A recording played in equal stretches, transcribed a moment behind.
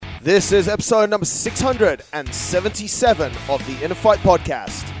This is episode number 677 of the Inner Fight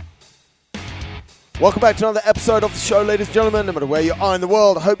Podcast. Welcome back to another episode of the show, ladies and gentlemen. No matter where you are in the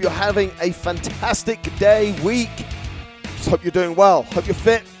world, I hope you're having a fantastic day, week. Just hope you're doing well. Hope you're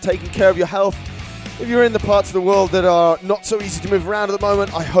fit, taking care of your health. If you're in the parts of the world that are not so easy to move around at the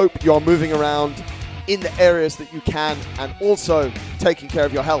moment, I hope you are moving around in the areas that you can and also taking care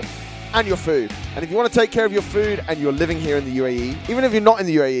of your health and your food. And if you want to take care of your food and you're living here in the UAE, even if you're not in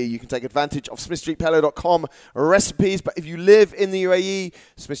the UAE, you can take advantage of SmithStreetPaleo.com recipes. But if you live in the UAE,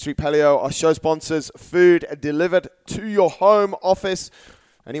 Smith Street Paleo, our show sponsors, food delivered to your home, office,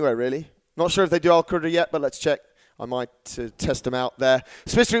 anywhere really. Not sure if they do Al Qudra yet, but let's check. I might test them out there.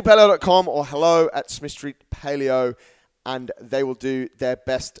 SmithStreetPaleo.com or hello at Smith Street Paleo, and they will do their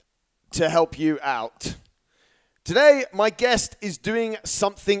best to help you out. Today, my guest is doing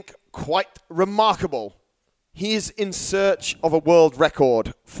something quite remarkable. He is in search of a world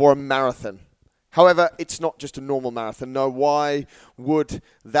record for a marathon. However, it's not just a normal marathon. No, why would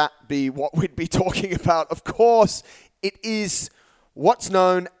that be what we'd be talking about? Of course, it is what's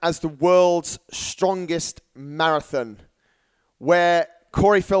known as the world's strongest marathon, where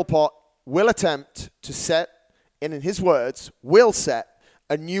Corey Phillpott will attempt to set, and in his words, will set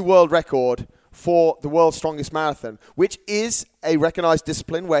a new world record for the world's strongest marathon, which is a recognized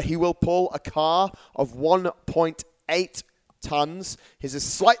discipline where he will pull a car of 1.8 tons. His is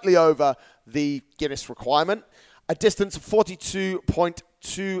slightly over the Guinness requirement, a distance of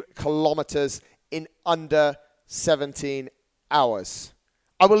 42.2 kilometers in under 17 hours.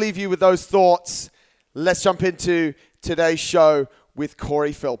 I will leave you with those thoughts. Let's jump into today's show with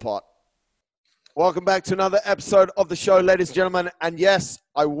Corey Phillpott. Welcome back to another episode of the show, ladies and gentlemen. And yes,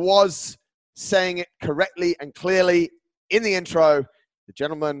 I was saying it correctly and clearly in the intro. The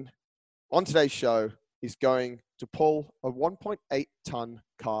gentleman on today's show is going to pull a 1.8 ton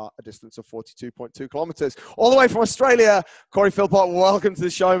car, a distance of 42.2 kilometers, all the way from Australia. Corey Phillpott, welcome to the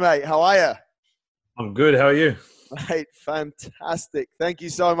show, mate. How are you? I'm good. How are you? Mate, fantastic. Thank you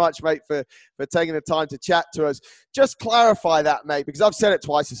so much, mate, for taking the time to chat to us. Just clarify that, mate, because I've said it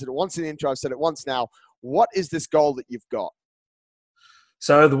twice. I said it once in the intro. I've said it once now. What is this goal that you've got?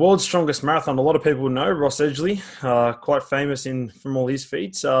 So the world's strongest marathon, a lot of people know Ross Edgley, quite famous from all his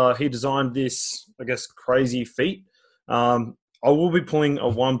feats. He designed this, I guess, crazy feat. I will be pulling a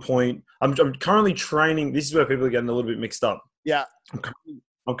I'm currently training. This is where people are getting a little bit mixed up. Yeah.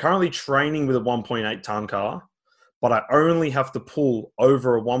 I'm currently training with a 1.8 ton car, but I only have to pull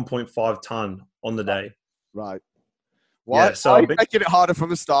over a 1.5 ton on the day. Right. Why, yeah, so why are you making it harder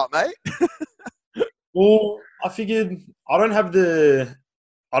from the start, mate? Well, I figured I don't have the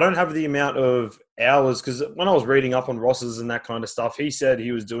amount of hours, because when I was reading up on Ross's and that kind of stuff, he said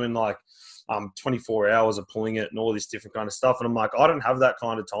he was doing like 24 hours of pulling it and all this different kind of stuff. And I'm like, I don't have that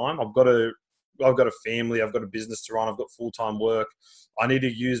kind of time. I've got a family. I've got a business to run. I've got full-time work. I need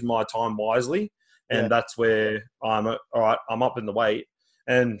to use my time wisely. And that's where I'm up in the weight.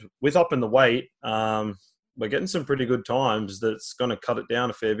 And with up in the weight, we're getting some pretty good times that's going to cut it down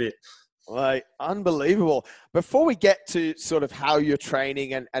a fair bit. Right, unbelievable. Before we get to sort of how you're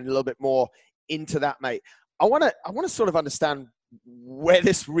training and a little bit more into that, mate, I want to sort of understand where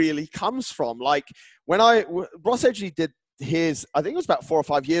this really comes from. Like when Ross Edgley did his, I think it was about 4 or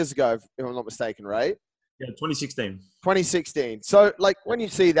 5 years ago, if I'm not mistaken, right? Yeah, 2016. 2016. So, like, when you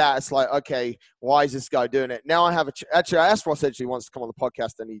see that, it's like, okay, why is this guy doing it? Now I have actually, I asked Ross Edgley once to come on the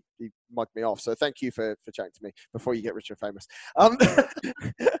podcast, and he mugged me off. So thank you for chatting to me before you get rich and famous.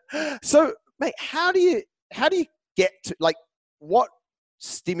 So, mate, how do you get to, like, what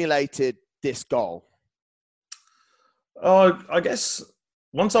stimulated this goal? I guess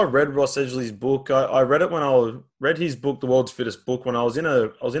once I read Ross Edgley's book, I read it when I read his book, The World's Fittest Book, when I was in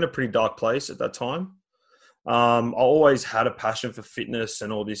a pretty dark place at that time. I always had a passion for fitness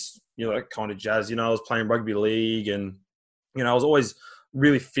and all this, that kind of jazz. I was playing rugby league and, I was always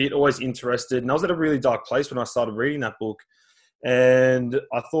really fit, always interested. And I was at a really dark place when I started reading that book. And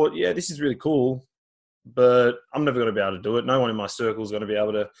I thought, yeah, this is really cool, but I'm never going to be able to do it. No one in my circle is going to be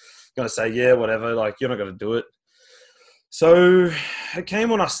able to say, yeah, whatever, like, you're not going to do it. So it came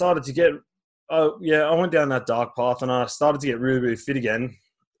when I started to get, I went down that dark path and I started to get really, really fit again.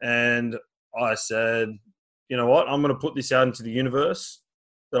 And I said, you know what, I'm going to put this out into the universe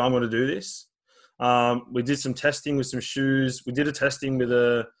that I'm going to do this. We did some testing with some shoes. We did a testing with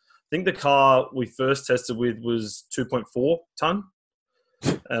I think the car we first tested with was 2.4 ton.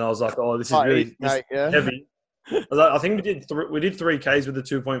 And I was like, oh, this is really heavy. I think we did 3Ks with the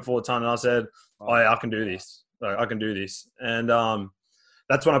 2.4 ton. And I said, oh, yeah, I can do this. I can do this. And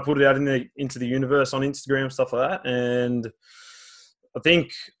that's when I put it out into the universe on Instagram, stuff like that. And I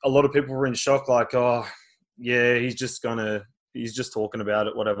think a lot of people were in shock, like, oh, yeah, he's just talking about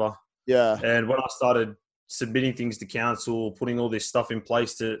it, whatever. Yeah. And when I started submitting things to council, putting all this stuff in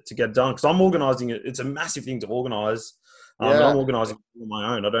place to get done, because I'm organising it. It's a massive thing to organise. And I'm organising it on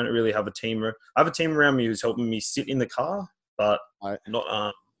my own. I don't really have a team. I have a team around me who's helping me sit in the car, but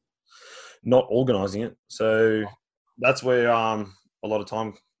not organising it. So that's where a lot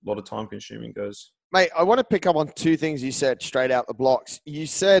of time consuming goes. Mate, I want to pick up on two things you said straight out the blocks. You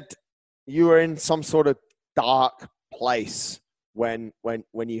said you were in some sort of dark place when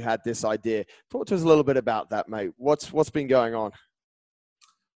you had this idea. Talk to us a little bit about that, mate. What's been going on?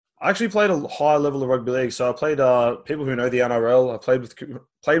 I actually played a high level of rugby league. So I played people who know the NRL. I played with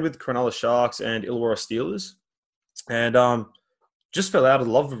Cronulla Sharks and Illawarra Steelers, and just fell out of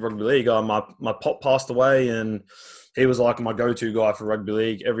the love of rugby league. My pop passed away, and he was like my go-to guy for rugby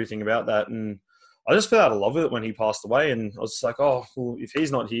league. Everything about that, and I just fell out of love with it when he passed away. And I was just like, oh, well, if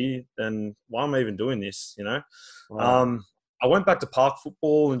he's not here, then why am I even doing this? You know. Wow. I went back to park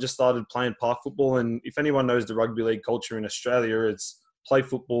football and just started playing park football. And if anyone knows the rugby league culture in Australia, it's play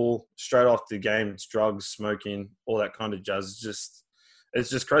football, straight off the game, it's drugs, smoking, all that kind of jazz. It's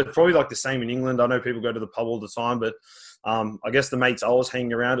just crazy. Probably like the same in England. I know people go to the pub all the time, but I guess the mates I was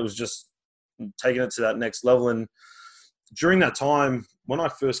hanging around, it was just taking it to that next level. And during that time, when I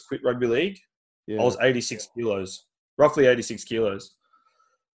first quit rugby league, I was 86 kilos, roughly 86 kilos.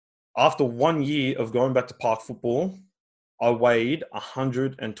 After 1 year of going back to park football, I weighed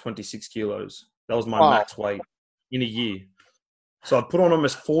 126 kilos. That was my max weight in a year. So I put on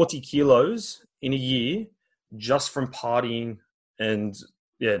almost 40 kilos in a year just from partying and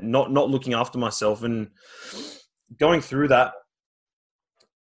not looking after myself. And going through that,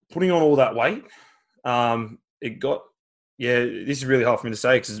 putting on all that weight, this is really hard for me to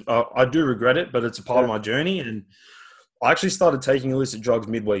say because I do regret it, but it's a part of my journey. And I actually started taking illicit drugs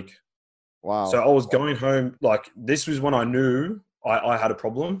midweek. Wow. So I was going home, like this was when I knew I had a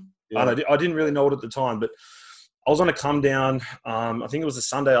problem. Yeah. And I didn't really know it at the time, but I was on a come down. I think it was a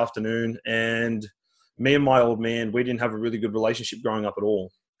Sunday afternoon, and me and my old man, we didn't have a really good relationship growing up at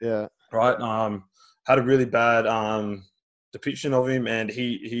all. Yeah. Right. Had a really bad depiction of him, and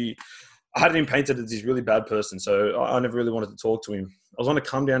I had him painted as this really bad person. So I never really wanted to talk to him. I was on a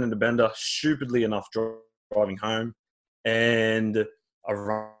come down in the Bender, stupidly enough, driving home, and I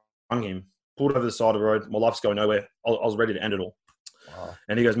rung him, pulled over the side of the road. My life's going nowhere. I was ready to end it all. Wow.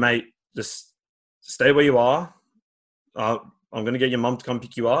 And he goes, mate, just stay where you are. I'm going to get your mum to come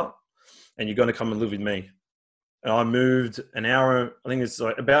pick you up, and you're going to come and live with me. And I moved an hour, I think it's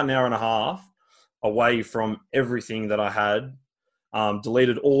like about an hour and a half away from everything that I had,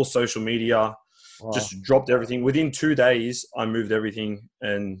 deleted all social media, just dropped everything. Within 2 days, I moved everything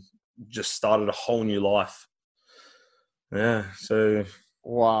and just started a whole new life. Yeah, so...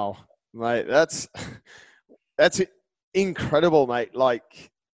 Wow, mate, that's incredible, mate.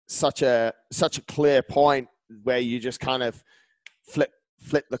 Like such a clear point where you just kind of flip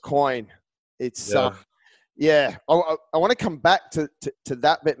the coin. It's I want to come back to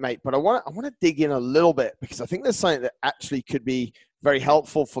that bit, mate, but I want to dig in a little bit because I think there's something that actually could be very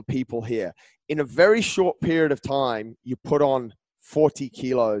helpful for people here. In a very short period of time, you put on 40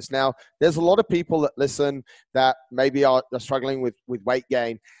 kilos. Now, there's a lot of people that listen that maybe are struggling with weight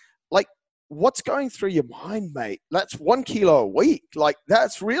gain. Like, what's going through your mind, mate? That's 1 kilo a week. Like,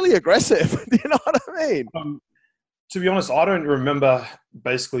 that's really aggressive. Do you know what I mean? To be honest, I don't remember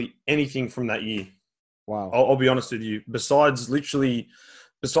basically anything from that year. Wow. I'll be honest with you. Besides literally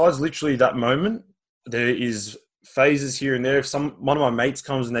that moment, there is phases here and there. If one of my mates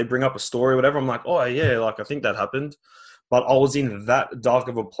comes and they bring up a story or whatever, I'm like, oh yeah, like I think that happened. But I was in that dark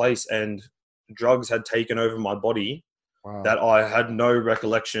of a place and drugs had taken over my body that I had no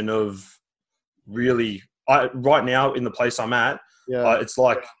recollection of really. Right now in the place I'm at, it's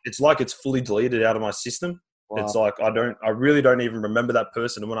like it's fully deleted out of my system. Wow. It's like I really don't even remember that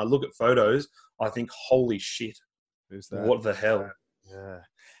person. And when I look at photos, I think, holy shit, who's that? What the hell? Yeah.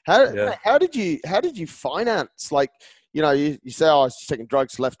 How did you finance? Like, you know, you say, oh, I was just taking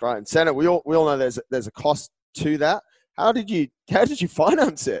drugs left, right, and center. We all know there's a cost to that. How did you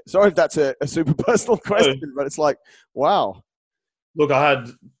finance it? Sorry if that's a super personal question, but it's like, wow. Look, I had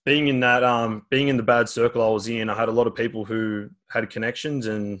being in the bad circle I was in, I had a lot of people who had connections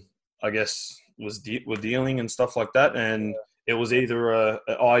and I guess were dealing and stuff like that. And it was either a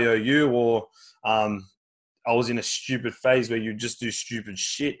IOU or I was in a stupid phase where you just do stupid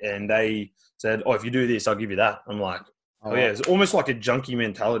shit. And they said, oh, if you do this, I'll give you that. I'm like, oh yeah, it's almost like a junkie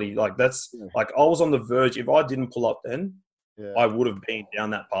mentality. Like that's like I was on the verge. If I didn't pull up then, I would have been down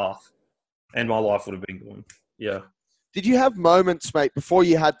that path and my life would have been gone. Yeah. Did you have moments, mate, before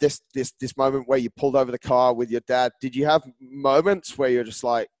you had this moment where you pulled over the car with your dad? Did you have moments where you're just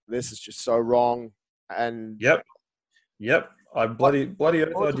like, this is just so wrong? And Yep. I bloody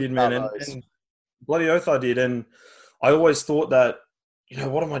oath I did, man, those. and bloody oath I did, and I always thought that,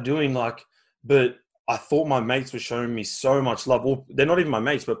 what am I doing? Like, but I thought my mates were showing me so much love. Well, they're not even my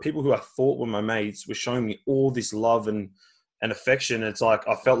mates, but people who I thought were my mates were showing me all this love and affection. It's like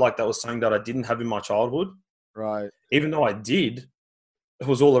I felt like that was something that I didn't have in my childhood. Right. Even though I did, it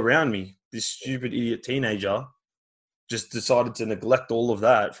was all around me. This stupid idiot teenager just decided to neglect all of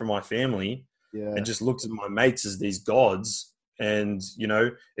that from my family and just looked at my mates as these gods. And,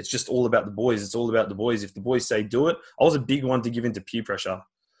 it's just all about the boys. It's all about the boys. If the boys say do it, I was a big one to give into peer pressure.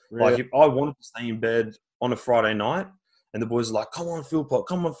 Really? Like if I wanted to stay in bed on a Friday night and the boys are like, come on,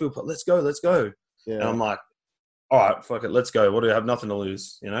 Philpott, let's go. Yeah. And I'm like, all right, fuck it, let's go. What do I have? Nothing to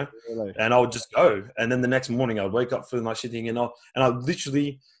lose, Really? And I would just go. And then the next morning I'd wake up feeling like shit and I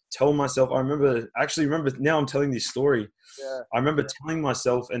literally tell myself, I remember now I'm telling this story. Yeah. I remember telling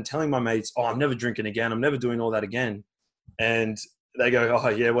myself and telling my mates, oh, I'm never drinking again. I'm never doing all that again. And they go, oh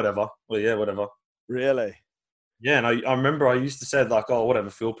yeah, whatever. Well, yeah, whatever. Really? Yeah. And I remember I used to say like, oh, whatever,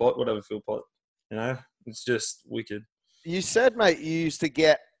 Philpott. It's just wicked. You said, mate, you used to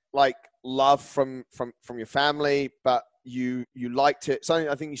get like love from your family, but you liked it. Something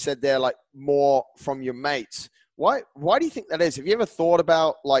I think you said there, like more from your mates. Why do you think that is? Have you ever thought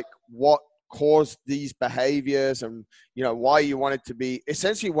about like what caused these behaviors and, why you wanted to be?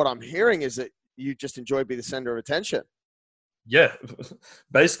 Essentially what I'm hearing is that you just enjoy being the center of attention. Yeah,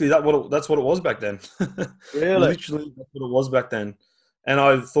 basically that's what it was back then. Really? Literally, that's what it was back then. And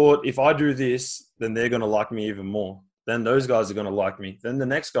I thought if I do this, then they're going to like me even more. Then those guys are going to like me. Then the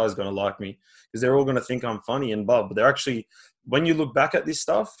next guy's going to like me because they're all going to think I'm funny and blah. But they're actually, when you look back at this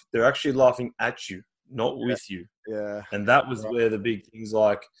stuff, they're actually laughing at you, not with you. Yeah. And that was where the big things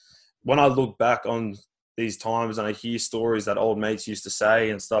like when I look back on these times and I hear stories that old mates used to say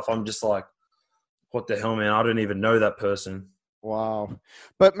and stuff, I'm just like, what the hell, man? I don't even know that person. Wow.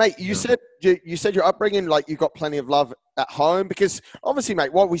 But mate, you said your upbringing, like you got plenty of love at home, because obviously,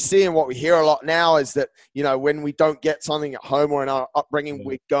 mate, what we see and what we hear a lot now is that, when we don't get something at home or in our upbringing,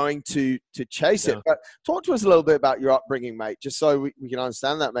 we're going to chase it. But talk to us a little bit about your upbringing, mate, just so we can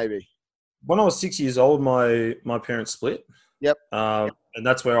understand that maybe. When I was 6 years old, my parents split. Yep. And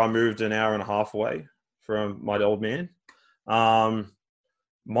that's where I moved an hour and a half away from my old man.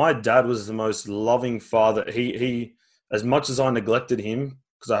 My dad was the most loving father. He as much as I neglected him,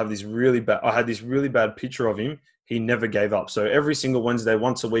 because I had this really bad picture of him, he never gave up. So every single Wednesday,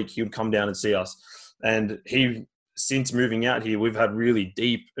 once a week, he would come down and see us. And since moving out here, we've had really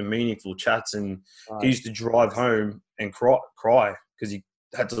deep and meaningful chats. And he used to drive home and cry because he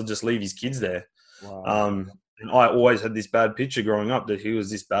had to just leave his kids there. Wow. And I always had this bad picture growing up that he was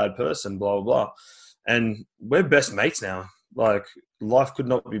this bad person, blah, blah, blah. And we're best mates now. Like, life could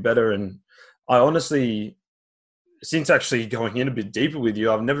not be better. And I honestly, since actually going in a bit deeper with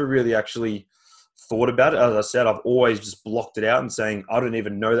you, I've never really actually thought about it. As I said, I've always just blocked it out and saying, I don't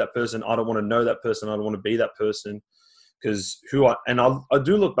even know that person. I don't want to know that person. I don't want to be that person. Because I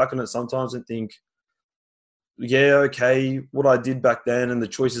do look back on it sometimes and think, yeah, okay, what I did back then and the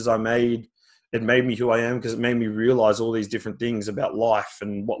choices I made, it made me who I am, because it made me realize all these different things about life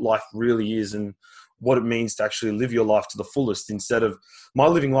and what life really is and what it means to actually live your life to the fullest. Instead of my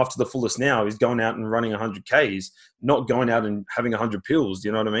living life to the fullest now is going out and running 100 Ks, not going out and having 100 pills. Do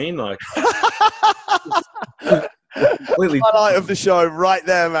you know what I mean? Like, completely highlight of the show right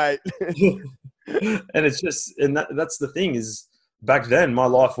there, mate. And it's just, and that's the thing is, back then my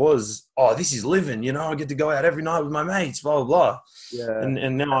life was, oh, this is living, I get to go out every night with my mates, blah, blah, blah. Yeah.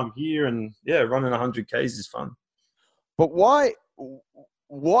 And now I'm here and running 100 Ks is fun. But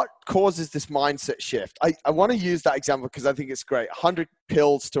what causes this mindset shift? I want to use that example because I think it's great. 100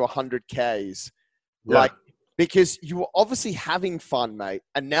 pills to 100 Ks. Yeah. Like, because you were obviously having fun, mate.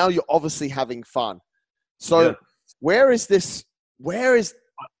 And now you're obviously having fun. So where's the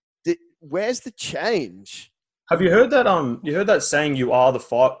change? Have you heard that? You heard that saying, you are the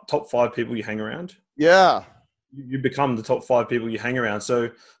top 5 people you hang around? Yeah. You become the top 5 people you hang around. So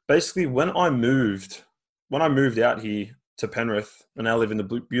basically when I moved out here to Penrith, and I live in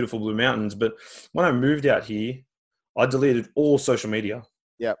the beautiful Blue Mountains, but when I moved out here, I deleted all social media.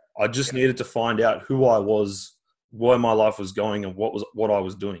 Yep. I just needed to find out who I was, where my life was going, and what I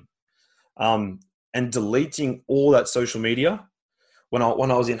was doing. And deleting all that social media, when I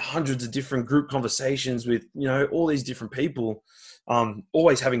was in hundreds of different group conversations with, all these different people,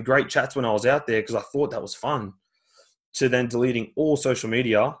 always having great chats when I was out there because I thought that was fun, to then deleting all social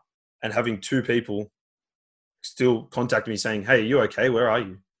media and having 2 people still contact me saying, "Hey, you okay? Where are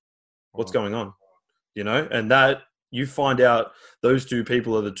you? What's going on?" You know, and that you find out those two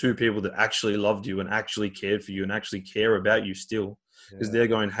people are the two people that actually loved you and actually cared for you and actually care about you still, because they're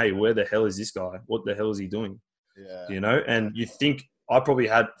going, "Hey, where the hell is this guy? What the hell is he doing?" Yeah. You know, and you think I probably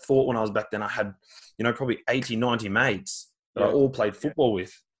thought when I was back then, I had, you know, probably 80, 90 mates that I all played football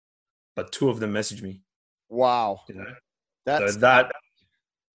with, but 2 of them messaged me. Wow. You know, That's so that,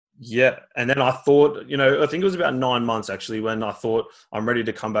 yeah. And then I thought, you know, I think it was about 9 months actually when I thought I'm ready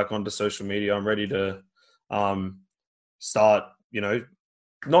to come back onto social media. I'm ready to start, you know,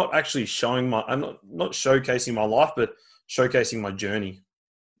 not actually I'm not showcasing my life, but showcasing my journey.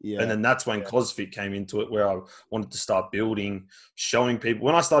 yeah. And then that's when CosFit came into it, where I wanted to start building, showing people.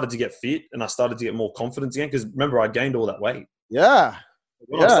 When I started to get fit and I started to get more confidence again, because remember, I gained all that weight. Yeah.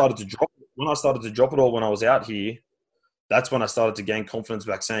 When I started to drop it all when I was out here, that's when I started to gain confidence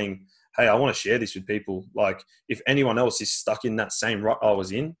back, saying, "Hey, I want to share this with people. Like, if anyone else is stuck in that same rut I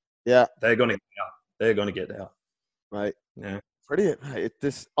was in, Yeah. they're going to get out. They're going to get out." Right. Yeah. Brilliant. It's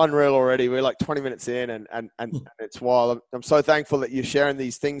this unreal already. We're like 20 minutes in and it's wild. I'm so thankful that you're sharing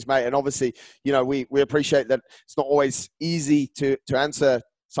these things, mate. And obviously, you know, we appreciate that it's not always easy to answer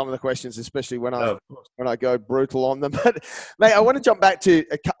some of the questions, especially when I go brutal on them. But mate, I want to jump back to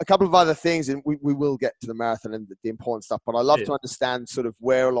a couple of other things, and we will get to the marathon and the important stuff. But I love to understand sort of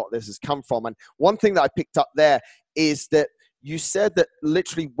where a lot of this has come from. And one thing that I picked up there is that you said that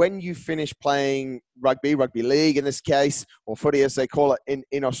literally when you finish playing rugby league in this case, or footy as they call it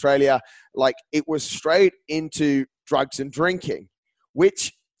in Australia, like it was straight into drugs and drinking,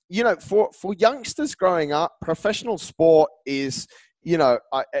 which, you know, for youngsters growing up, professional sport is, you know,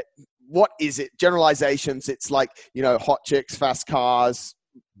 what is it? Generalizations. It's like, you know, hot chicks, fast cars,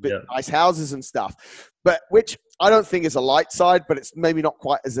 nice houses and stuff, but which I don't think is a light side, but it's maybe not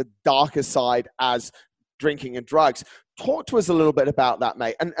quite as a darker side as drinking and drugs. Talk to us a little bit about that,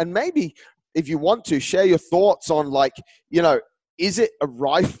 mate. And maybe if you want to share your thoughts on, like, you know, is it a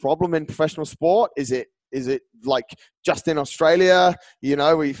rife problem in professional sport? Is it like just in Australia? You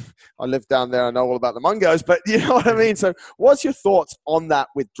know, I live down there. I know all about the Mungos, but you know what I mean? So what's your thoughts on that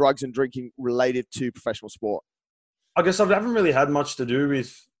with drugs and drinking related to professional sport? I guess I haven't really had much to do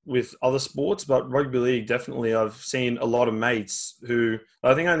with other sports, but rugby league, definitely. I've seen a lot of mates who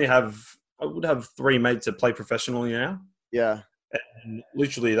I think I would have 3 mates that play professionally now. Yeah. And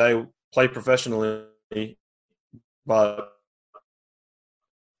literally they play professionally, but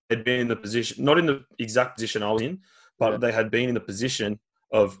they'd been in the position, not in the exact position I was in, but they had been in the position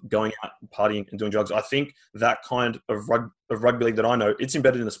of going out and partying and doing drugs. I think that kind of rugby league that I know, it's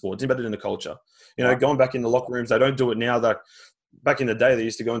embedded in the sport, it's embedded in the culture. You know, going back in the locker rooms, they don't do it now. That back in the day, they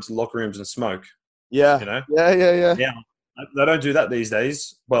used to go into the locker rooms and smoke. Yeah. You know? Yeah. Now, they don't do that these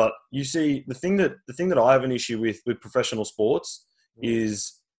days. But you see, the thing that I have an issue with professional sports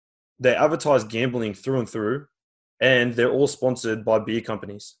is they advertise gambling through and through, and they're all sponsored by beer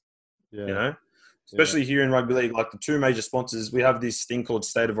companies. You know, especially here in rugby league, like the 2 major sponsors, we have this thing called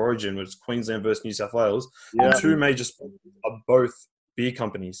State of Origin, which is Queensland versus New South Wales. The 2 major sponsors are both beer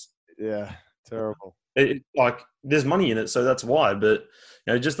companies. Yeah, terrible. Like there's money in it, so that's why. But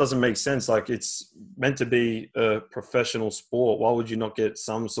you know, it just doesn't make sense. Like it's meant to be a professional sport. Why would you not get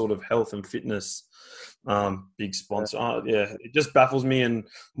some sort of health and fitness big sponsor? It just baffles me. And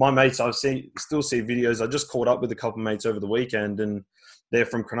my mates, still see videos. I just caught up with a couple of mates over the weekend, and they're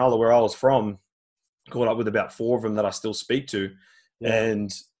from Cronulla, where I was from. Caught up with about 4 of them that I still speak to,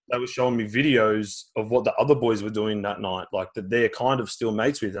 and they were showing me videos of what the other boys were doing that night, like that they're kind of still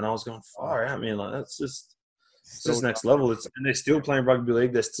mates with. And I was going, far out, man. Like it's just next level. And they're still playing rugby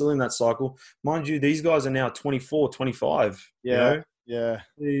league. They're still in that cycle. Mind you, these guys are now 24, 25. Yeah. You know? Yeah.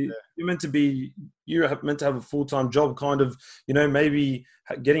 You're meant to have a full-time job, kind of, you know, maybe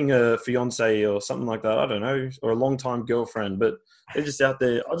getting a fiance or something like that. I don't know, or a long-time girlfriend, but they're just out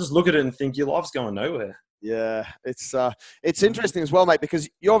there. I just look at it and think your life's going nowhere. Yeah, it's interesting as well, mate, because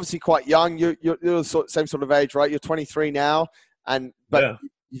you're obviously quite young. You're the same sort of age, right? You're 23 now, but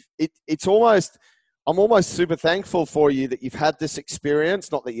it's almost. I'm almost super thankful for you that you've had this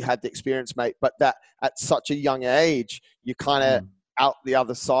experience. Not that you had the experience, mate, but that at such a young age, you kind of out the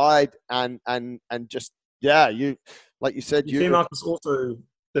other side and just you, like you said, you Marcus, also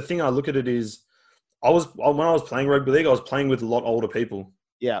the thing I look at it is, when I was playing rugby league, I was playing with a lot older people.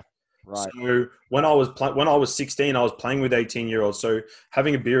 Yeah. Right. So when I was 16, I was playing with 18-year-olds. So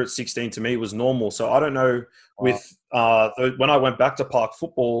having a beer at 16 to me was normal. So I don't know when I went back to park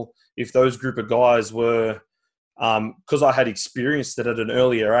football, if those group of guys were, because I had experienced it at an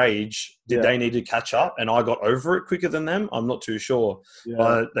earlier age, did they need to catch up and I got over it quicker than them? I'm not too sure.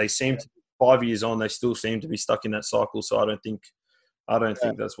 But they seemed to be 5 years on, they still seem to be stuck in that cycle. So I don't think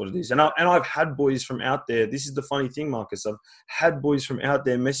that's what it is. And I've had boys from out there. This is the funny thing, Marcus. I've had boys from out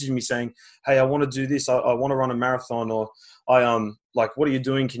there message me saying, "Hey, I want to do this. I want to run a marathon, or like, what are you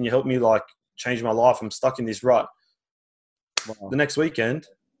doing? Can you help me like change my life? I'm stuck in this rut." Wow. The next weekend,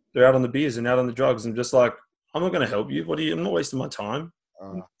 they're out on the beers and out on the drugs, and just like, I'm not going to help you. I'm not wasting my time.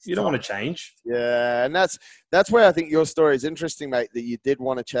 You don't want to change. Yeah, and that's where I think your story is interesting, mate, that you did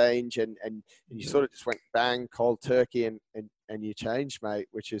want to change and you sort of just went bang, cold turkey and you changed, mate,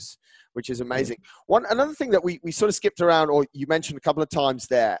 which is amazing. Another thing that we sort of skipped around, or you mentioned a couple of times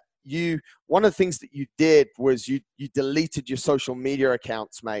there, one of the things that you did was you deleted your social media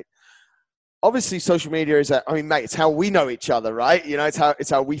accounts, mate. Obviously, social media is mate, it's how we know each other, right? You know, it's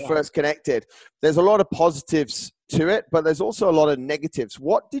how we first connected. There's a lot of positives to it, but there's also a lot of negatives.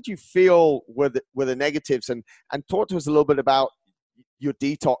 What did you feel were the negatives? And talk to us a little bit about your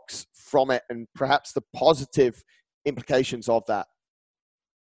detox from it and perhaps the positive implications of that.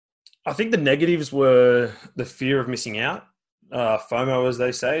 I think the negatives were the fear of missing out, FOMO, as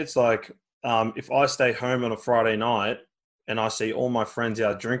they say. It's like if I stay home on a Friday night and I see all my friends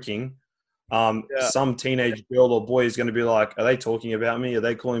out drinking, some teenage girl or boy is going to be like, are they talking about me? Are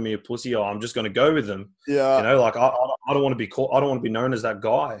they calling me a pussy? Or I'm just going to go with them. Yeah. You know, like I don't want to be called, I don't want to be known as that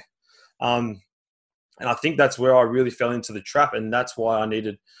guy. And I think that's where I really fell into the trap. And that's why I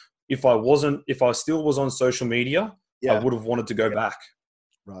needed, if I still was on social media, I would have wanted to go back.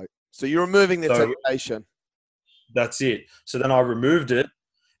 Right. So you're removing the temptation. That's it. So then I removed it.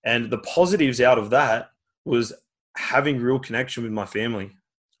 And the positives out of that was having real connection with my family.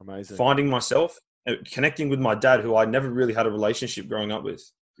 Amazing. Finding myself, connecting with my dad, who I never really had a relationship growing up with.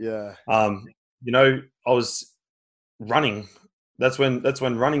 Yeah. You know, I was running. That's when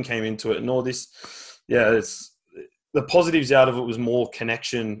running came into it, and all this. Yeah, it's the positives out of it was more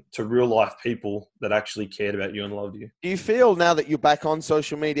connection to real life people that actually cared about you and loved you. Do you feel now that you're back on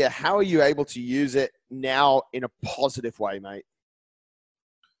social media, how are you able to use it now in a positive way, mate?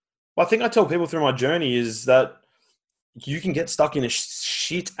 Well, I think I tell people through my journey is that you can get stuck in a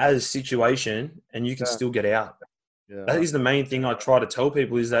shit as situation and you can still get out. Yeah. That is the main thing I try to tell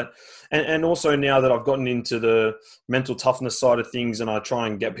people is that, and also now that I've gotten into the mental toughness side of things and I try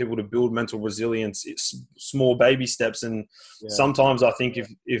and get people to build mental resilience, it's small baby steps. And sometimes I think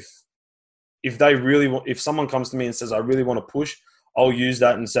if they really want, if someone comes to me and says, I really want to push, I'll use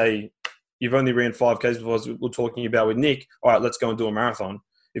that and say, you've only ran 5Ks before, as we were talking about with Nick. All right, let's go and do a marathon.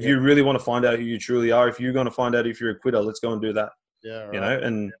 If you really want to find out who you truly are, if you're going to find out if you're a quitter, let's go and do that. Yeah, right. You know,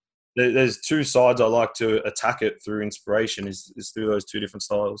 and there's two sides I like to attack it through inspiration is through those two different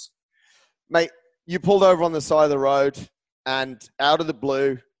styles. Mate, you pulled over on the side of the road and out of the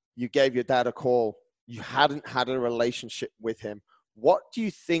blue, you gave your dad a call. You hadn't had a relationship with him. What do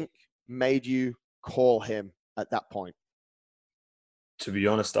you think made you call him at that point? To be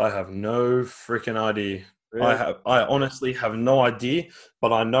honest, I have no freaking idea. Really? I honestly have no idea,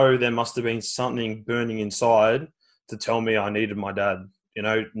 but I know there must have been something burning inside to tell me I needed my dad, you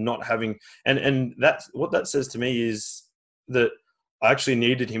know, not having, and that's what that says to me is that I actually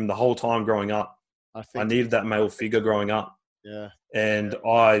needed him the whole time growing up. I needed that male figure growing up. Yeah. And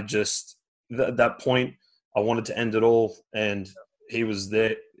I just, at that point, I wanted to end it all. And he was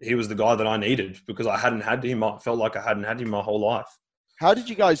there. He was the guy that I needed because I hadn't had him. I felt like I hadn't had him my whole life. How did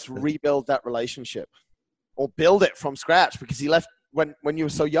you guys rebuild that relationship? Or build it from scratch because he left when you were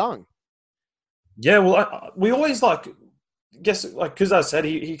so young? Yeah, well, we always because I said,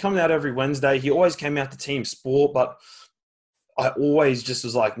 he comes out every Wednesday. He always came out to team sport, but I always just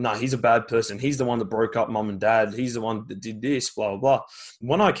was like, nah, he's a bad person. He's the one that broke up mum and dad. He's the one that did this, blah, blah, blah.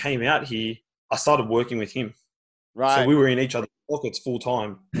 When I came out here, I started working with him. Right. So we were in each other's pockets full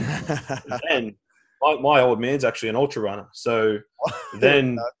time. And my old man's actually an ultra runner. So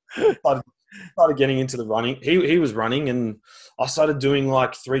then started getting into the running. He was running and I started doing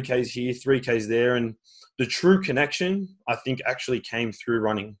like 3Ks here, 3Ks there. And the true connection, I think, actually came through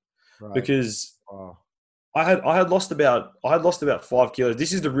running. Right. Because I had lost about 5 kilos.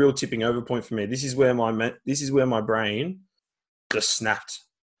 This is the real tipping over point for me. This is where my brain just snapped.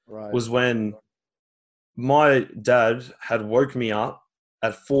 Right. Was when my dad had woke me up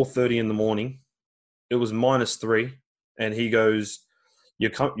at 4:30 in the morning. It was -3. And he goes, You're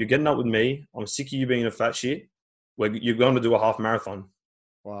getting up with me. I'm sick of you being a fat shit. You're going to do a half marathon.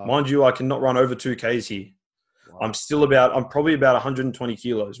 Wow. Mind you, I cannot run over 2Ks here. Wow. I'm probably about 120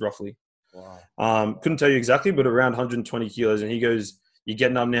 kilos roughly. Wow. Couldn't tell you exactly, but around 120 kilos. And he goes, you're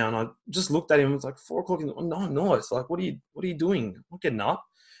getting up now. And I just looked at him. It was like 4 o'clock in the morning. No. It's like, what are you doing? I'm not getting up.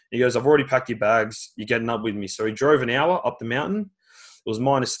 And he goes, I've already packed your bags. You're getting up with me. So he drove an hour up the mountain. It was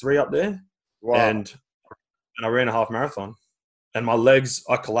 -3 up there. Wow. and I ran a half marathon, and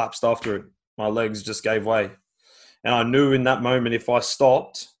I collapsed after it. My legs just gave way, and I knew in that moment if I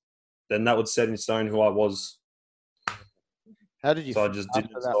stopped, then that would set in stone who I was. How did you So I feel just after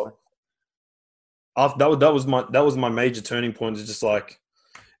didn't that, stop. mate? After, that was my major turning point. It's just like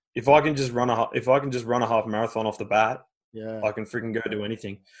if I can just run a half marathon off the bat, Yeah. I can freaking go do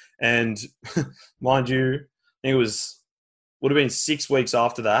anything. And mind you, I think would have been 6 weeks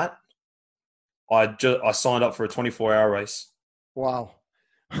after that. I signed up for a 24-hour race. Wow.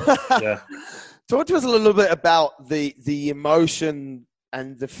 Yeah, Talk to us a little bit about the emotion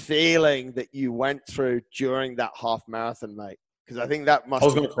and the feeling that you went through during that half marathon, mate. Because I think that I must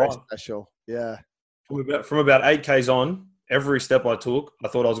was be going to very cry special. Yeah. from about 8Ks on. Every step I took, I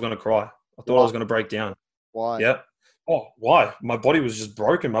thought I was going to cry. I thought I Why? was going to break down. Why? Yeah. Oh, why? My body was just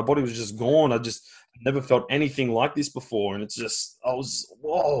broken. My body was just gone. I just never felt anything like this before, and it's just I was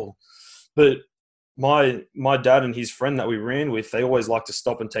whoa. But my dad and his friend that we ran with, they always like to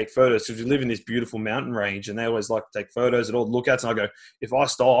stop and take photos because we live in this beautiful mountain range, and they always like to take photos at all the lookouts. And I go, if I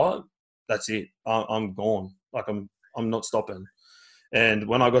stop, that's it. I'm gone. Like I'm not stopping. And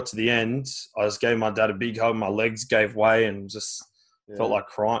when I got to the end, I just gave my dad a big hug. My legs gave way and just felt Yeah. like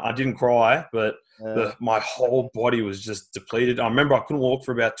crying. I didn't cry, but Yeah. my whole body was just depleted. I remember I couldn't walk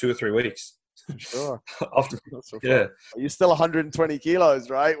for about 2 or 3 weeks. For sure. After, Not so far. yeah, You're still 120 kilos,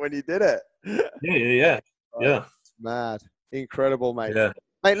 right? When you did it. yeah, Oh, yeah, it's mad. Incredible, mate. yeah.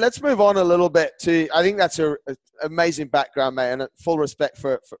 Mate, let's move on a little bit to. I think that's a amazing background, mate, and full respect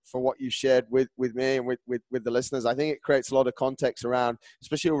for what you shared with me and with the listeners. I think it creates a lot of context around,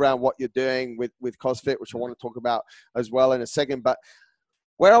 especially around what you're doing with CosFit, which I want to talk about as well in a second. But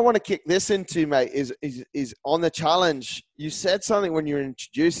where I want to kick this into, mate, is on the challenge. You said something when you were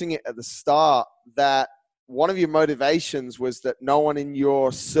introducing it at the start that one of your motivations was that no one in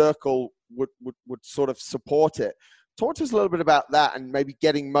your circle would sort of support it. Talk to us a little bit about that and maybe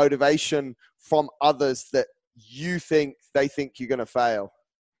getting motivation from others that they think you're going to fail.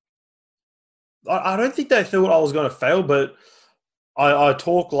 I don't think they thought I was going to fail, but I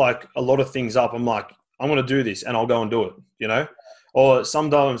talk like a lot of things up. I'm like, I'm going to do this and I'll go and do it, you know? Or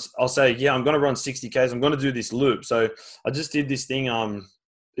sometimes I'll say, yeah, I'm going to run 60 Ks. I'm going to do this loop. So I just did this thing. I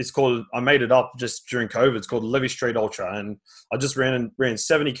made it up just during COVID. It's called the Levy Street Ultra. And I just ran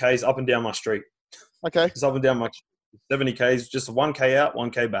 70 Ks up and down my street. Okay. Just up and down my 70 Ks, just 1K out,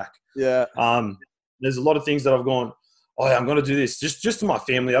 1K back. Yeah. There's a lot of things that I've gone, oh, yeah, I'm going to do this just to my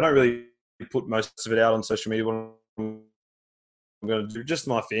family. I don't really put most of it out on social media. What I'm going to do just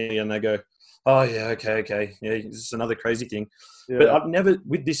to my family. And they go, oh, yeah, okay. Yeah, it's just another crazy thing. Yeah. But I've never,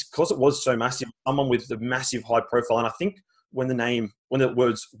 with this, because it was so massive, someone with a massive high profile. And I think when the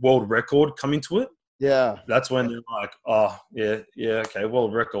words world record come into it, Yeah. that's when they're like, oh, yeah, okay,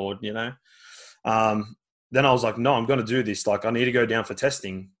 world record, you know. Then I was like, no, I'm going to do this. Like, I need to go down for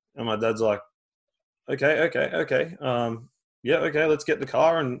testing. And my dad's like, okay. Yeah, okay, let's get the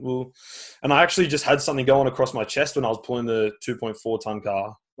car and I actually just had something going across my chest when I was pulling the 2.4 ton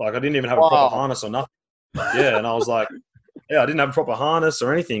car. Like I didn't even have a proper harness or nothing. Yeah. And I was like, yeah, I didn't have a proper harness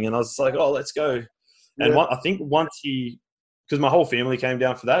or anything. And I was like, oh, let's go. And I think because my whole family came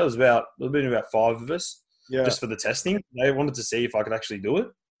down for that, it was about 5 of us just for the testing. They wanted to see if I could actually do it.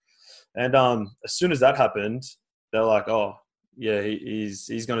 And as soon as that happened, they're like, oh, yeah,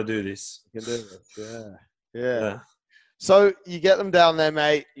 he's going to do this. You can do this. Yeah. So you get them down there,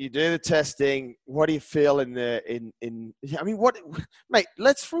 mate. You do the testing. What do you feel mate,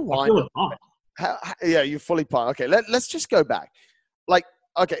 let's rewind. You're fully pumped. Okay, let's just go back. Like,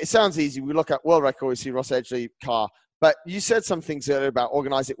 okay, it sounds easy. We look at world record, we see Ross Edgley car, but you said some things earlier about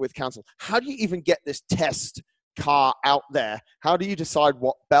organize it with council. How do you even get this test car out there? How do you decide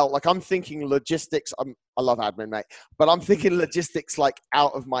what belt? Like, I'm thinking logistics. I love admin, mate, but I'm thinking logistics like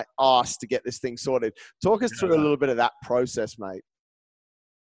out of my arse to get this thing sorted. Talk us through a little bit of that process, mate.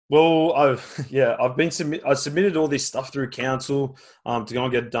 Well, I submitted all this stuff through council to go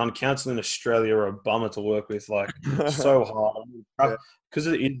and get it done. Council in Australia are a bummer to work with, like so hard because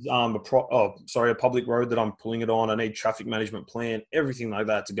it is a public road that I'm pulling it on. I need traffic management plan, everything like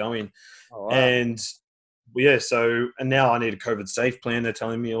that to go in, and now I need a COVID safe plan. They're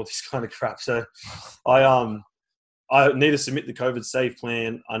telling me all this kind of crap, so I need to submit the COVID safe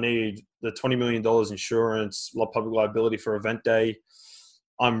plan. I need the $20 million insurance, public liability for event day.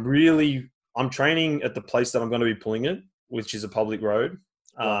 I'm training at the place that I'm going to be pulling it, which is a public road.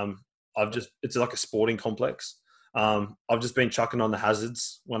 It's like a sporting complex. I've just been chucking on the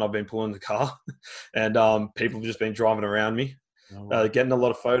hazards when I've been pulling the car and people have just been driving around me, getting a lot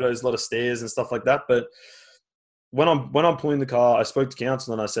of photos, a lot of stares and stuff like that. But when I'm pulling the car, I spoke to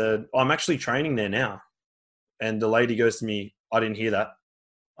counsel and I said, I'm actually training there now. And the lady goes to me, I didn't hear that.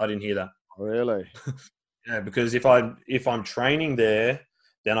 I didn't hear that. Really? Yeah, because if I'm training there,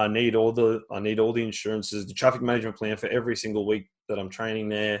 then I need all the insurances, the traffic management plan for every single week that I'm training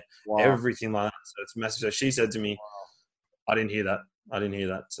there, Wow. everything like that. So it's massive. So she said to me, I didn't hear that. I didn't hear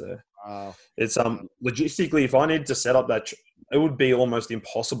that. So Wow. it's logistically, if I need to set up it would be almost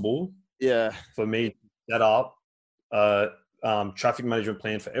impossible Yeah. for me to set up a traffic management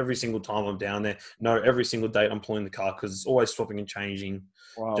plan for every single time I'm down there. No, every single date I'm pulling the car because it's always swapping and changing,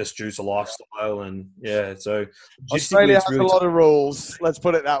 Wow. just due to lifestyle and yeah. So logistically, Australia it's has a really lot tough. of rules. Let's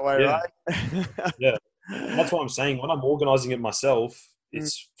put it that way, Yeah, right? yeah. And that's what I'm saying. When I'm organizing it myself, Mm,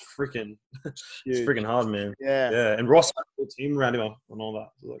 it's freaking, it's huge. freaking hard, man. Yeah. Yeah, and Ross had a whole team around him and all that.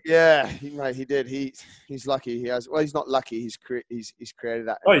 Like, Yeah, mate, he did. He's lucky. He has. Well, he's not lucky. He's created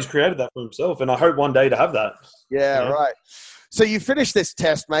that. oh, he's created that for himself, and I hope one day to have that. Yeah, You know? right. So you finish this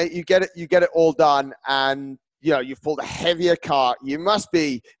test, mate. You get it. You get it all done, and you've pulled a heavier car. You must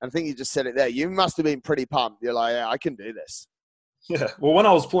be. I think you just said it there. You must have been pretty pumped. You're like, yeah, I can do this. Yeah. Well, when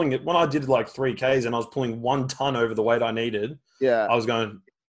I was pulling it, when I did like 3Ks and I was pulling 1 ton over the weight I needed, Yeah. I was going,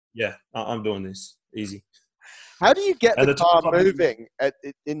 yeah, I'm doing this easy. How do you get And the the car times I've been,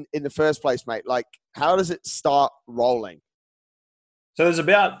 moving in the first place, mate? Like, how does it start rolling? so there's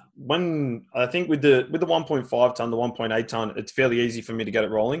about when I think with the 1.5 ton, the 1.8 ton, it's fairly easy for me to get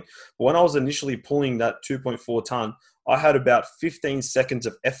it rolling. But when I was initially pulling that 2.4 ton, I had about 15 seconds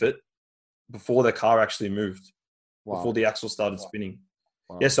of effort before the car actually moved, before Wow. the axle started spinning.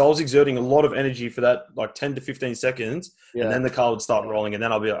 Wow. Yeah, so I was exerting a lot of energy for that, like 10 to 15 seconds, and Yeah. then the car would start rolling, and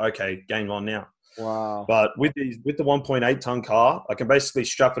then I'll be like, okay, game on now. Wow. But with the 1.8 ton car, I can basically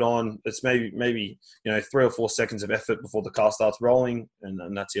strap it on. It's maybe 3 or 4 seconds of effort before the car starts rolling,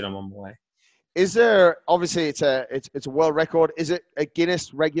 and that's it. I'm on my way. Is there obviously it's a world record? Is it a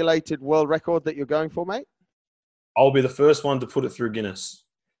Guinness regulated world record that you're going for, mate? I'll be the first one to put it through Guinness.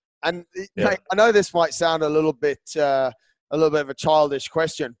 And Yeah. mate, I know this might sound a little bit of a childish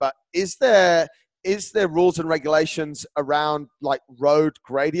question, but is there rules and regulations around like road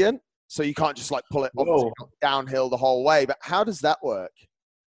gradient? So you can't just like pull it obviously Well, downhill the whole way, but how does that work?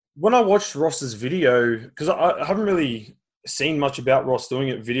 when I watched Ross's video, because I haven't really seen much about Ross doing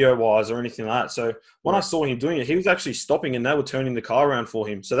it video-wise or anything like that. So when I Right. saw him doing it, he was actually stopping and they were turning the car around for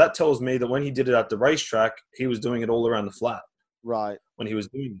him. So that tells me that when he did it at the racetrack, he was doing it all around the flat Right. when he was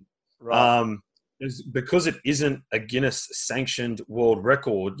doing it. Right. Because it isn't a Guinness sanctioned world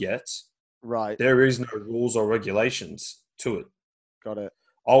record yet, Right. there is no rules or regulations to it. Got it.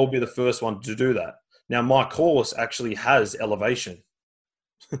 I will be the first one to do that. Now, my course actually has elevation.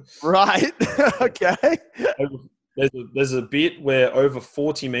 Right. Okay. There's a bit where over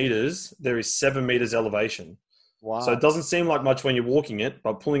 40 meters, there is 7 meters elevation. So Wow. it doesn't seem like much when you're walking it,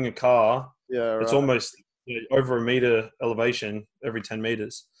 but pulling a car, Yeah. it's Right. almost over a meter elevation every 10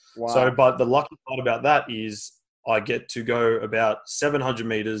 meters. Wow. So, but the lucky part about that is I get to go about 700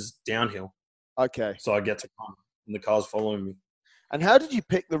 meters downhill. Okay. So I get to run and the car's following me. And how did you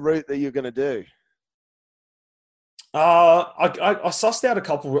pick the route that you're going to do? I sussed out a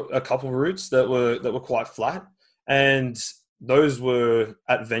couple routes that were quite flat, and those were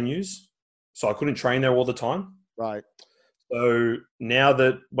at venues, so I couldn't train there all the time. Right. So now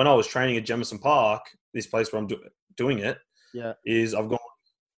that when I was training at Jemison Park, this place where I'm doing it, Yeah. is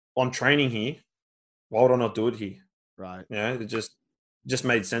I'm training here. Why would I not do it here? Right. It just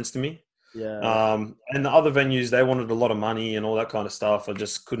made sense to me. Yeah. And the other venues, they wanted a lot of money and all that kind of stuff. I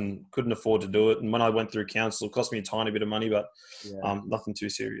just couldn't afford to do it. And when I went through council, it cost me a tiny bit of money, but Yeah. nothing too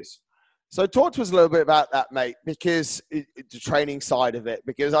serious. So talk to us a little bit about that, mate, because the training side of it,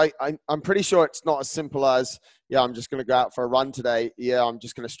 because I'm pretty sure it's not as simple as, yeah, I'm just going to go out for a run today. Yeah, I'm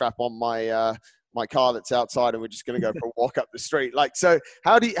just going to strap on my car that's outside and we're just going to go for a walk up the street. Like, so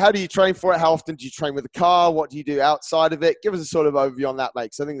how do you train for it? How often do you train with the car? What do you do outside of it? Give us a sort of overview on that, mate,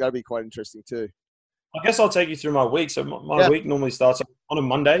 because I think that'd be quite interesting too. I guess I'll take you through my week. So my week normally starts on a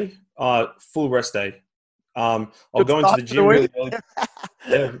Monday, full rest day. I'll Good go into start the to gym really week. early.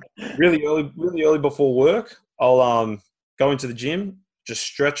 Yeah, really early before work. I'll go into the gym, just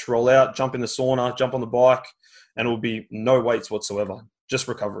stretch, roll out, jump in the sauna, jump on the bike, and it will be no weights whatsoever, just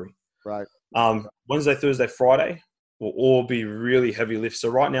recovery. Right. Wednesday, Thursday, Friday will all be really heavy lifts. So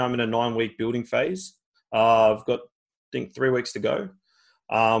right now I'm in a 9-week building phase. I've got, I think, 3 weeks to go.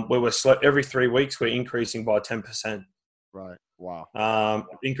 Where every 3 weeks we're increasing by 10%. Right. Wow.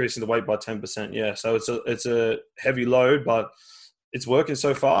 Increasing the weight by 10%. Yeah. So it's a heavy load, but it's working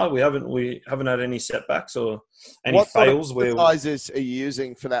so far. We haven't had any setbacks or any What sort of fails where. exercises are you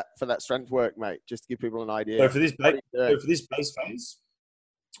using for that strength work, mate? Just to give people an So idea. for this What base, are you so doing? for this base phase,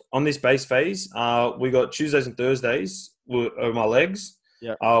 on this base phase, we got Tuesdays and Thursdays are my legs.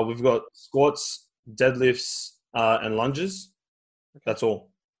 Yeah. We've got squats, deadlifts, and lunges. That's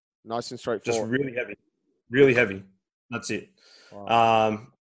all. Nice and Just straightforward. really heavy, really heavy. That's it. Wow.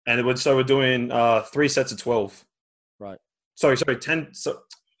 So we're doing 3 sets of 12. Right. Sorry, 10. So,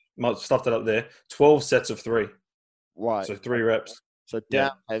 I stuffed it up there. 12 sets of 3. Right. So 3 reps. So Yeah.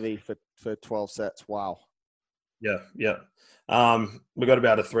 down heavy for 12 sets. Wow. Yeah. We got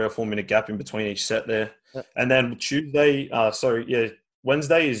about a 3 or 4 minute gap in between each set there. Yeah. And then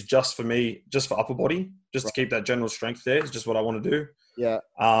Wednesday is just for me, just for upper body, just to keep that general strength there. It's just what I want to do. Yeah.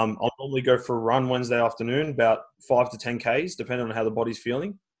 I'll normally go for a run Wednesday afternoon, about 5 to 10 Ks, depending on how the body's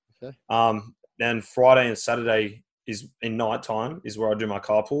feeling. Okay. Then Friday and Saturday is in night time is where I do my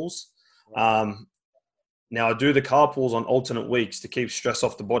car pulls. Now I do the car pulls on alternate weeks to keep stress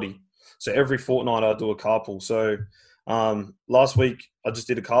off the body. So every fortnight I do a car pull. So last week I just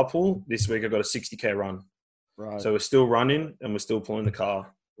did a car pull. This week I got a 60K run. Right. So we're still running and we're still pulling the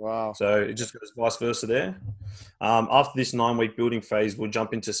car. Wow. So it just goes vice versa there. After this 9-week building phase, we'll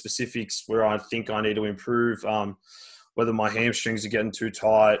jump into specifics where I think I need to improve, whether my hamstrings are getting too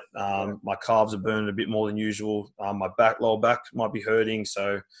tight, my calves are burning a bit more than usual, my lower back might be hurting.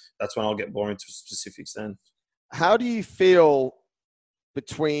 So that's when I'll get more into specifics then. How do you feel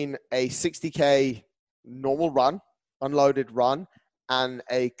between a 60K normal run, unloaded run, and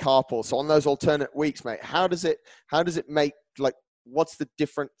a car pull? So on those alternate weeks, mate, how does it make, like, what's the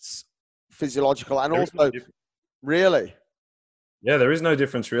difference physiological and also really? Yeah, there is no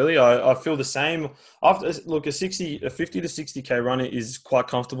difference really. I feel the same. After look, a 50 to 60K run is quite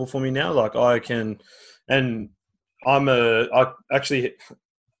comfortable for me now. Like I can, and I actually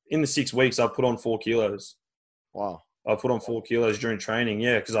in the 6 weeks I put on 4 kilos. Wow. I put on 4 kilos during training.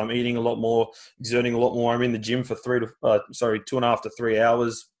 Yeah, because I'm eating a lot more, exerting a lot more. I'm in the gym for 2.5 to 3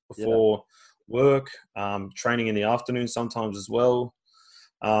 hours before work. Training in the afternoon sometimes as well.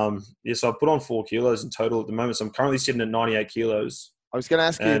 So I put on 4 kilos in total at the moment. So I'm currently sitting at 98 kilos. I was going to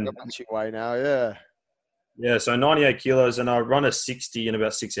ask you how much you weigh now. Yeah. Yeah. So 98 kilos, and I run a 60 in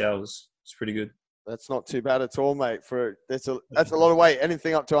about 6 hours. It's pretty good. That's not too bad at all, mate. That's a lot of weight.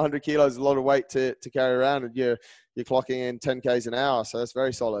 Anything up to 100 kilos is a lot of weight to carry around, and you're clocking in 10 Ks an hour. So that's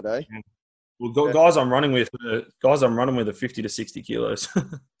very solid, eh? Well, guys I'm running with are 50 to 60 kilos.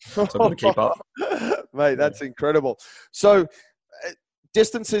 So I've got to keep up. Mate, that's incredible. So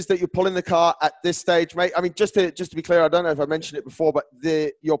distances that you're pulling the car at this stage, mate. I mean, just to be clear, I don't know if I mentioned it before, but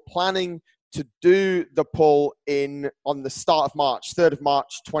you're planning to do the pull on the start of March, 3rd of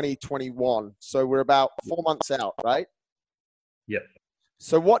March, 2021. So we're about 4 months out, right? Yep.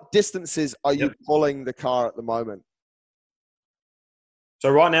 So what distances are you pulling the car at the moment? So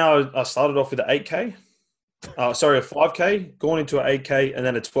right now I started off with an 8K. A 5K, going into an 8K, and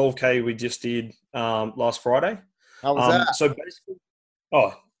then a 12K we just did last Friday. How was that? So basically,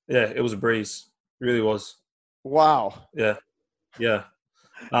 it was a breeze. It really was. Wow. Yeah.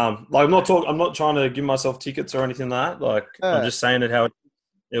 I'm not trying to give myself tickets or anything like that. Like I'm just saying it how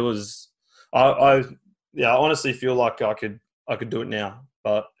it was. I honestly feel like I could do it now,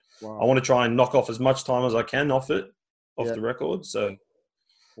 but I want to try and knock off as much time as I can off the record. So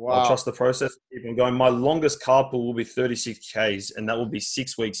I'll trust the process. Keep on going. My longest car pull will be 36 Ks, and that will be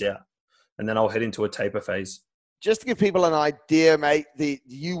 6 weeks out, and then I'll head into a taper phase. Just to give people an idea, mate,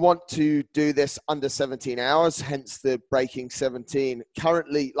 you want to do this under 17 hours, hence the breaking 17.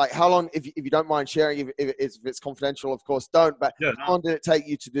 Currently, like how long, if you don't mind sharing, if it's confidential, of course, don't, but how long did it take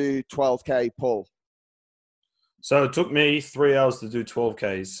you to do 12K pull? So it took me 3 hours to do 12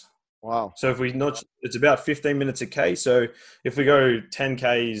 Ks. Wow. So it's about 15 minutes a K. So if we go 10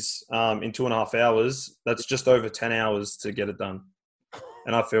 Ks in 2.5 hours, that's just over 10 hours to get it done.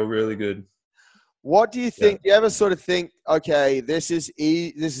 And I feel really good. What do you think? Do you ever sort of think, okay, this is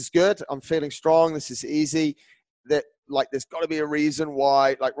good. I'm feeling strong. This is easy. That like, there's got to be a reason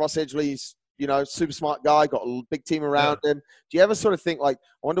why. Like Ross Edgley's, super smart guy, got a big team around him. Do you ever sort of think like,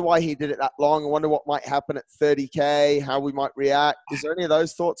 I wonder why he did it that long? I wonder what might happen at 30K, how we might react. Is there any of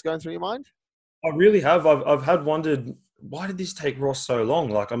those thoughts going through your mind? I really have. I've had wondered, why did this take Ross so long?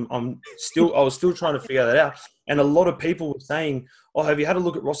 Like I was still trying to figure that out. And a lot of people were saying, oh, have you had a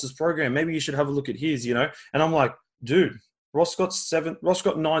look at Ross's program? Maybe you should have a look at his, And I'm like, dude, Ross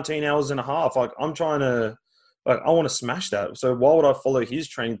got 19 hours and a half. Like I'm trying to, I want to smash that. So why would I follow his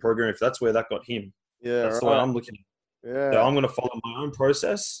training program if that's where that got him? Yeah. That's the way I'm looking at it. Yeah. So I'm going to follow my own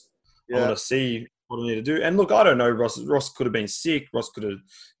process. I want to see what I need to do. And look, I don't know, Ross could have been sick. Ross could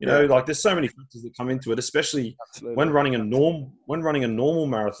have, like there's so many factors that come into it, especially when running a normal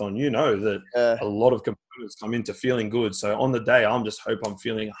marathon, that a lot of components come into feeling good. So on the day, I'm just hope I'm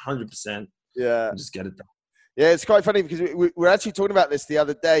feeling 100% and just get it done. Yeah, it's quite funny because we were actually talking about this the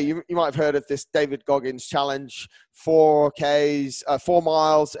other day. You might have heard of this David Goggins challenge, 4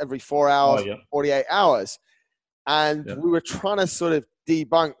 miles every 4 hours, 48 hours. And we were trying to sort of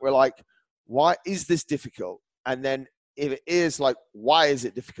debunk, we're like, why is this difficult? And then if it is, like, why is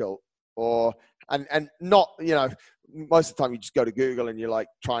it difficult? Or, and not, most of the time you just go to Google and you're like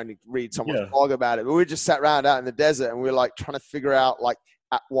trying to read someone's blog about it. But we just sat around out in the desert and we were like trying to figure out, like,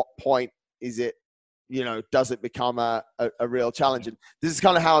 at what point is it, does it become a real challenge? And this is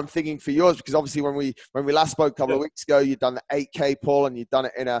kind of how I'm thinking for yours, because obviously when we last spoke a couple of weeks ago, you'd done the 8K pull and you'd done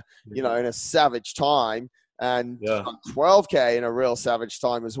it in a savage time. And 12K in a real savage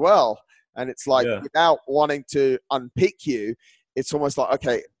time as well. And it's like, without wanting to unpick you, it's almost like,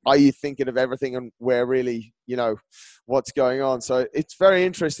 okay, are you thinking of everything and where really, what's going on? So it's very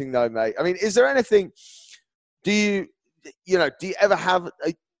interesting though, mate. I mean, is there anything, do you ever have,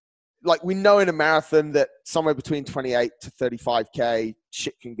 like, we know in a marathon that somewhere between 28 to 35K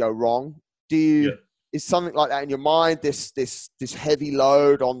shit can go wrong. Is something like that in your mind, this heavy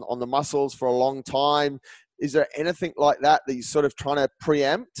load on the muscles for a long time? Is there anything like that you're sort of trying to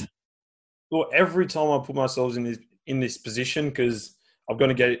preempt? Well, every time I put myself in this position, because I'm going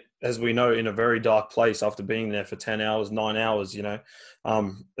to get, as we know, in a very dark place after being there for 10 hours, 9 hours,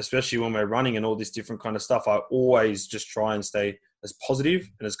 especially when we're running and all this different kind of stuff, I always just try and stay as positive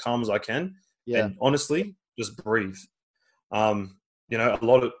and as calm as I can. Yeah. And honestly, just breathe. Not a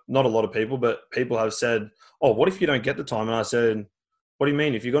lot of people, but people have said, oh, what if you don't get the time? And I said, what do you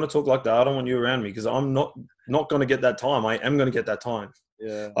mean? If you're going to talk like that, I don't want you around me, because I'm not going to get that time. I am going to get that time.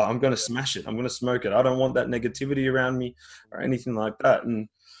 Yeah. I'm going to smash it. I'm going to smoke it. I don't want that negativity around me or anything like that. And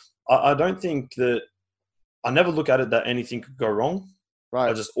I don't think that, I never look at it that anything could go wrong. Right.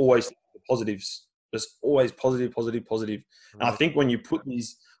 I just always think the positives, just always positive. Right. And I think when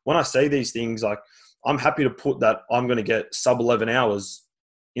I say these things, like, I'm happy to put that I'm going to get sub 11 hours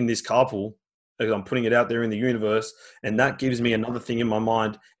in this carpool, because I'm putting it out there in the universe. And that gives me another thing in my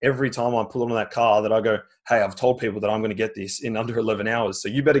mind every time I pull onto that car, that I go, hey, I've told people that I'm going to get this in under 11 hours. So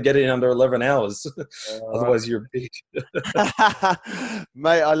you better get it in under 11 hours. Otherwise you're a bitch.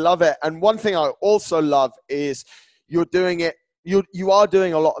 Mate, I love it. And one thing I also love is you're doing it. You are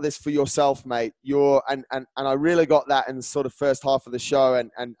doing a lot of this for yourself, mate. And I really got that in the sort of first half of the show.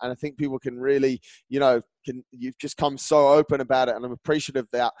 And I think people can really, you've just come so open about it, and I'm appreciative of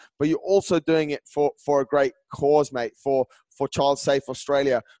that. But you're also doing it for a great cause, mate, for Child Safe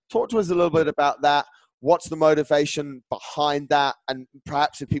Australia. Talk to us a little bit about that. What's the motivation behind that? And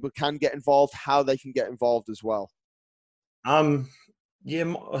perhaps if people can get involved, how they can get involved as well. I'm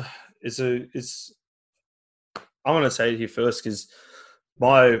going to say it here first, because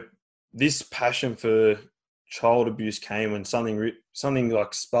this passion for child abuse came when something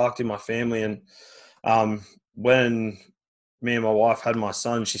like sparked in my family. And when me and my wife had my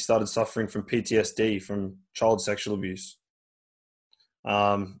son, she started suffering from PTSD from child sexual abuse.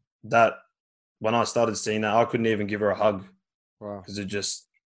 That when I started seeing that, I couldn't even give her a hug. Wow. Because it just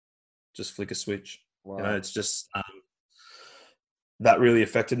flick a switch. Wow. It's just that really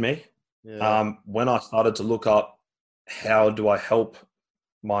affected me. Yeah. When I started to look up, how do I help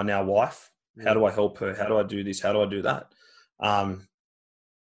my now wife? Yeah. How do I help her? How do I do this? How do I do that?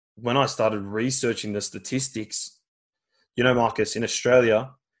 When I started researching the statistics, Marcus, in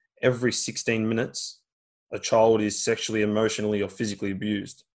Australia, every 16 minutes, a child is sexually, emotionally, or physically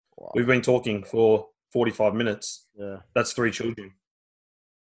abused. Wow. We've been talking for 45 minutes. Yeah. That's 3 children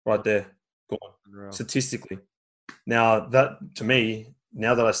right there, gone. Unreal. Statistically. Now, that, to me,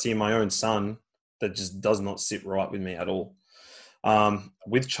 now that I see my own son, that just does not sit right with me at all.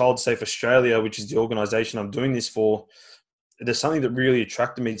 With Child Safe Australia, which is the organisation I'm doing this for, there's something that really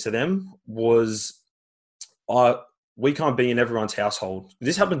attracted me to them was we can't be in everyone's household.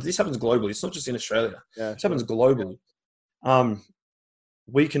 This happens globally. It's not just in Australia. Yeah, this happens globally.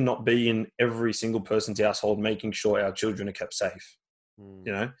 We cannot be in every single person's household making sure our children are kept safe.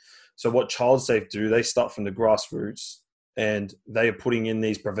 So what Child Safe do, they start from the grassroots, and they are putting in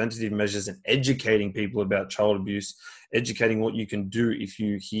these preventative measures and educating people about child abuse, educating what you can do if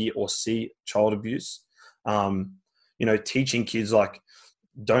you hear or see child abuse. Teaching kids, like,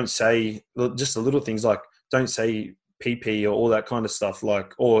 don't say, just the little things like, don't say PP or all that kind of stuff,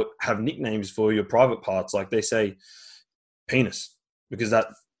 like, or have nicknames for your private parts. Like, they say penis, because that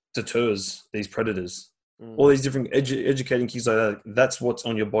deters these predators. all these different educating kids like that. That's what's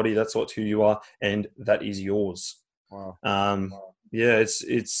on your body. That's what's who you are, and that is yours. Wow. Yeah,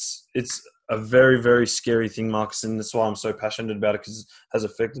 it's a very, very scary thing, Marcus, and that's why I'm so passionate about it, because it has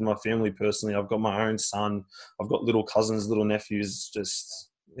affected my family personally. I've got my own son. I've got little cousins, little nephews. Just,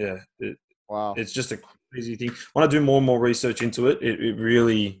 yeah, Wow. it's just a crazy thing. When I do more and more research into it, it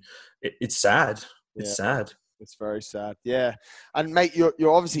really, it's sad. It's sad. It's very sad. Yeah. And mate, you're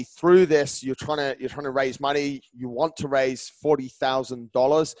obviously through this. You're trying to raise money. You want to raise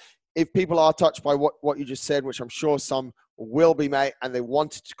 $40,000. If people are touched by what you just said, which I'm sure some will be, mate, and they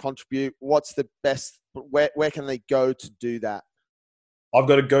wanted to contribute, what's the best, where can they go to do that? I've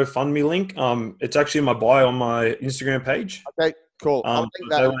got a GoFundMe link. It's actually in my bio on my Instagram page. Okay, cool. I'll link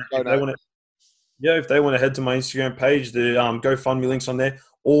that if they want to head to my Instagram page, the GoFundMe link's on there.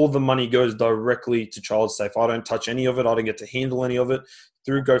 All the money goes directly to Child Safe. I don't touch any of it. I don't get to handle any of it.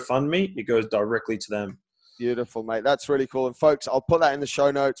 Through GoFundMe, it goes directly to them. Beautiful, mate. That's really cool. And folks, I'll put that in the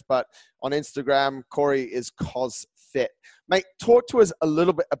show notes, but on Instagram, Corey is CosFit. Mate, talk to us a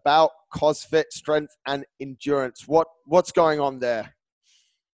little bit about CosFit, strength and endurance. What's going on there?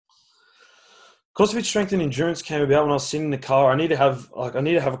 CrossFit Strength and Endurance came about when I was sitting in the car. I need to have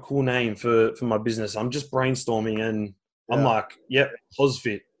a cool name for my business. I'm just brainstorming, and I'm like, yep,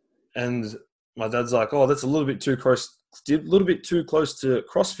 CrossFit. And my dad's like, oh, that's a little bit too close to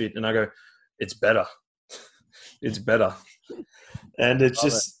CrossFit. And I go, it's better. It's better. And it's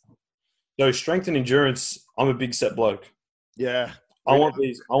just, so strength and endurance, I'm a big set bloke. Yeah. I want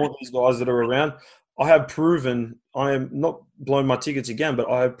these guys that are around. I have proven, I am not blowing my tickets again, but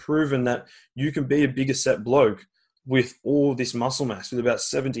I have proven that you can be a bigger set bloke with all this muscle mass, with about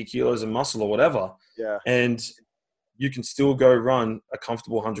 70 kilos of muscle or whatever. Yeah. And you can still go run a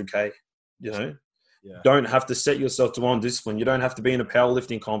comfortable 100K, you know? Yeah. Don't have to set yourself to one discipline. You don't have to be in a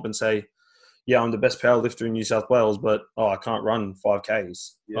powerlifting comp and say, yeah, I'm the best powerlifter in New South Wales, but, I can't run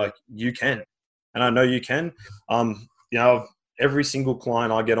 5Ks. Yeah. Like, you can. And I know you can. Every single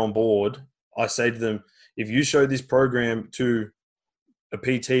client I get on board, I say to them, if you show this program to a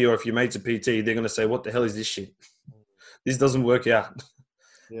PT, or if your mate's a PT, they're going to say, what the hell is this shit? This doesn't work out.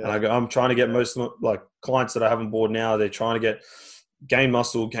 Yeah. And I'm trying to get most of my, clients that I have on board now, they're trying to gain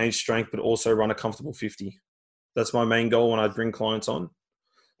muscle, gain strength, but also run a comfortable 50. That's my main goal when I bring clients on.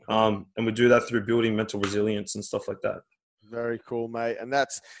 And we do that through building mental resilience and stuff like that. Very cool, mate. And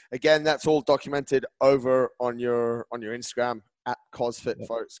that's all documented over on your Instagram at CosFit,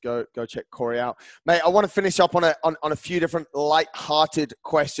 folks. Go check Corey out, mate. I want to finish up on a few different light-hearted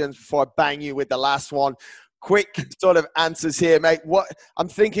questions before I bang you with the last one. Quick sort of answers here, mate. What I'm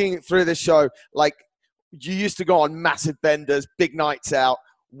thinking through this show, you used to go on massive benders, big nights out.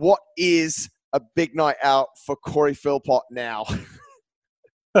 What is a big night out for Corey Phillpott now?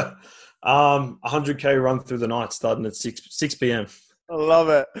 100K run through the night starting at 6 p.m. I love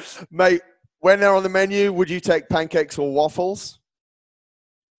it, mate. When they're on the menu, would you take pancakes or waffles?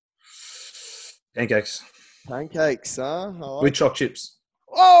 Pancakes. Pancakes, huh? With choc chips.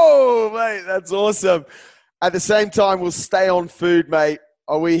 Oh, mate, that's awesome. At the same time, we'll stay on food, mate.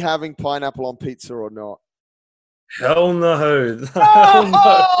 Are we having pineapple on pizza or not? Hell no.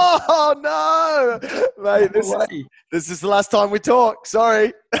 Oh, no. Mate, this is the last time we talk.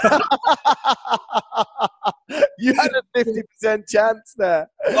 Sorry. You had a 50% chance there.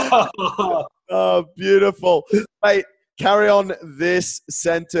 Oh, beautiful. Mate, carry on this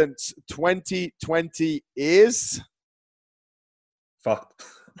sentence. 2020 is? Fuck.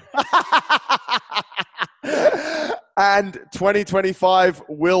 And 2025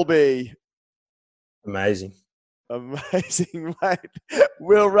 will be? Amazing. Amazing, mate.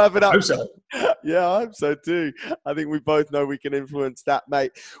 We'll wrap it up. I hope so. Yeah, I hope so too. I think we both know we can influence that,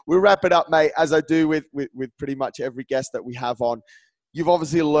 mate. We'll wrap it up, mate, as I do with pretty much every guest that we have on. You've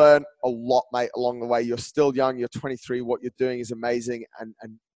obviously learned a lot, mate, along the way. You're still young. You're 23. What you're doing is amazing, and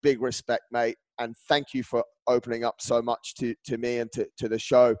big respect, mate. And thank you for opening up so much to me and to the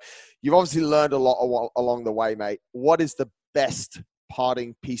show. You've obviously learned a lot along the way, mate. What is the best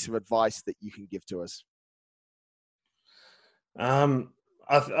parting piece of advice that you can give to us?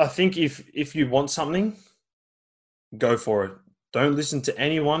 I think if you want something, go for it. Don't listen to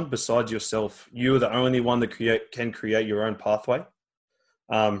anyone besides yourself. You are the only one that can create your own pathway.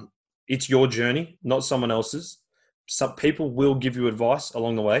 It's your journey, not someone else's. Some people will give you advice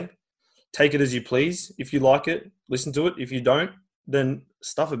along the way. Take it as you please. If you like it, listen to it. If you don't, then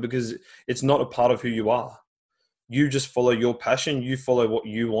stuff it, because it's not a part of who you are. You just follow your passion. You follow what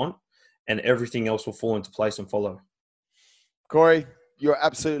you want, and everything else will fall into place and follow. Corey, you're an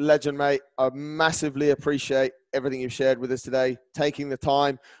absolute legend, mate. I massively appreciate everything you've shared with us today, taking the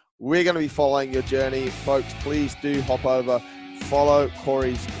time. We're going to be following your journey. Folks, please do hop over, follow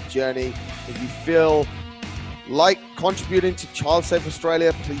Corey's journey. If you feel like contributing to Child Safe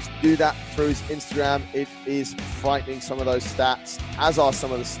Australia, please do that through his Instagram. It is frightening, some of those stats, as are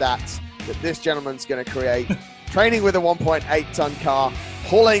some of the stats that this gentleman's going to create. Training with a 1.8 ton car,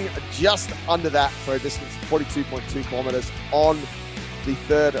 pulling just under that for a distance of 42.2 kilometers on the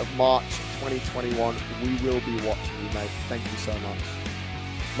 3rd of March 2021. We will be watching you, mate. Thank you so much.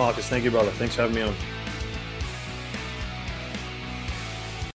 Marcus, thank you, brother. Thanks for having me on.